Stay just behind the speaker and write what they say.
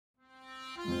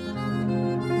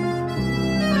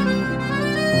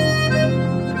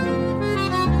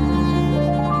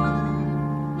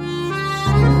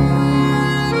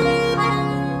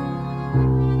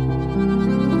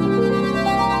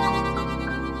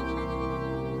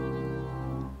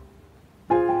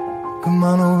Come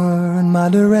on over in my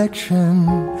direction.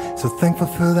 So thankful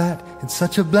for that, it's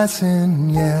such a blessing,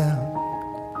 yeah.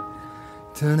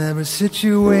 Turn every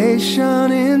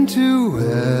situation into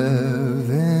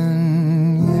heaven,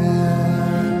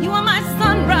 yeah. You are my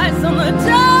sunrise on the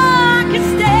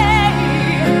darkest day.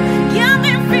 Got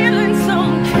me feeling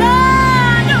some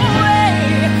kind of way.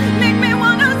 Make me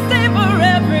wanna savor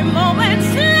every moment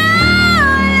slowly.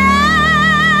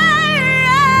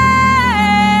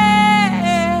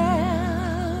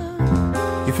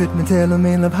 You fit me, telling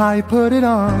me, love how you put it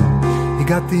on. You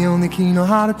got the only key, know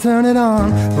how to turn it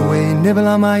on. The way you nibble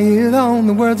on my earlobe,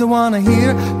 the words I wanna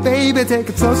hear. Baby, take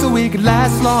it slow so we could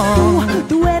last long.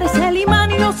 Tú eres el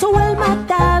imán y yo soy el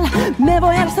metal. Me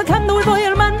voy acercando y voy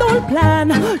armando el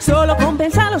plan. Solo con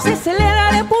pensarlo se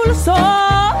acelera el pulso.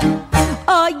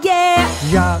 Oh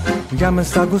yeah. Ya me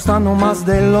está gustando más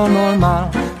de lo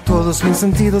normal. Todos mis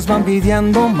sentidos van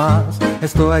pidiendo más.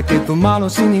 Esto hay que tomarlo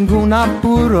sin ningún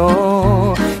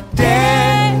apuro.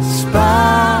 Despacito,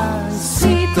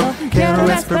 quiero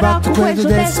respirar tu cuello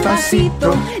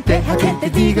despacito. Deja que te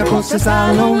diga cosas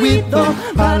al oído,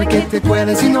 para que te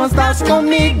cueles si no estás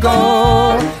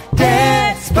conmigo.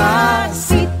 Despacito,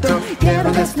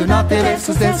 quiero desnudarte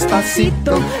besos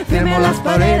despacito. Firmo las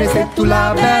paredes de tu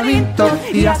laberinto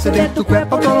y hacer de tu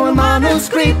cuerpo todo el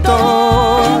manuscrito.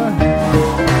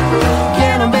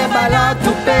 Quiero ver bailar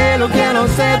tu pelo, quiero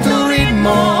ser tu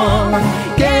ritmo.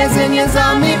 Que enseñes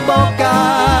a mi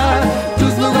boca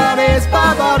tus lugares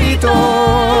favoritos.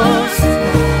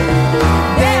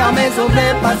 Déjame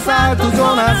sobrepasar tus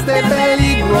zonas de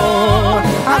peligro,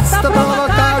 hasta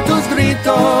provocar tus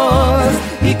gritos.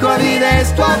 Y cuál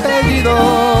es tu apellido.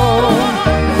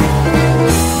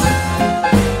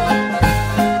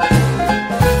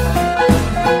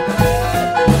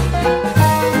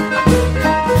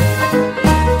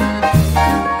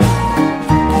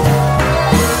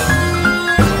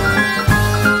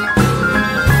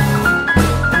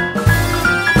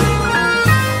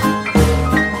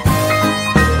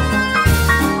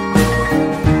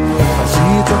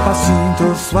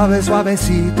 Suave,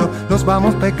 suavecito, nos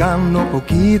vamos pegando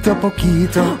poquito a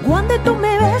poquito. Cuando tú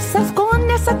me besas con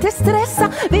esa destreza,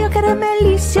 veo que eres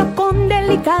malicia con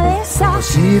delicadeza.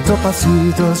 Pasito a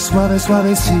pasito, suave,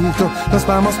 suavecito, nos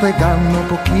vamos pegando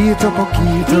poquito a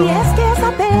poquito. Y es que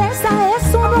esa belleza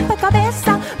es un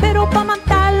rompecabezas, pero para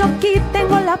matarlo aquí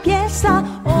tengo la pieza.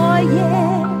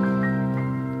 Oye.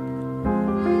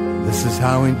 This is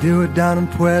how we do it down in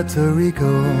Puerto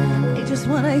Rico. I just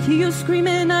wanna hear you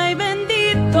screaming, ay bendito.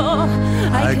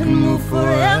 I can move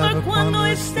forever cuando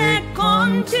esté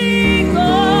contigo.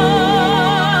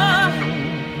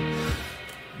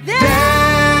 Despacito,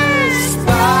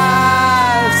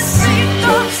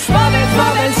 suave,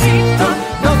 suavecito,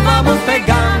 nos vamos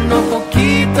pegando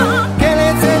poquito. Que le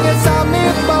enseñes a mi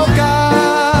boca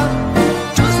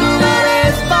tus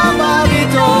lugares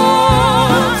favoritos.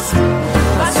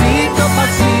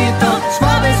 Pasito,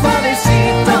 suave,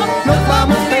 suavecito, nos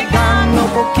vamos pegando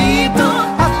poquito,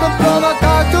 hasta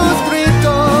provocar tus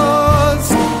gritos.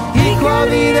 Y cuál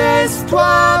es tu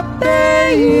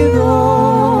apellido.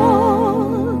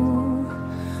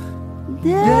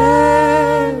 Despacito.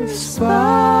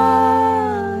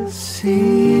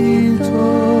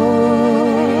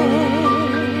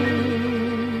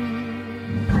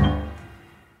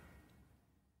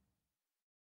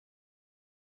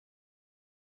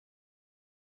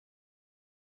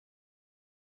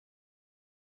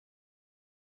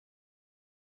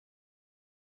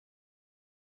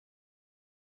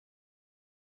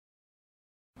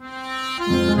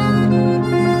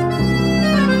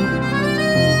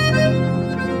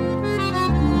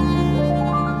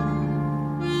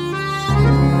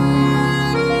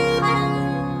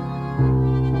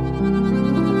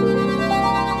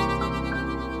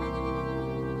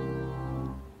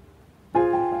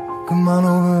 Come on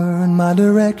over in my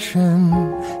direction.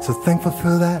 So thankful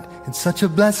for that, it's such a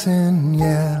blessing,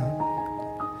 yeah.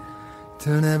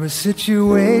 Turn every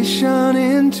situation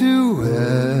into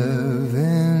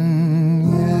heaven,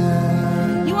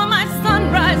 yeah. You are my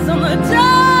sunrise on the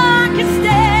dark.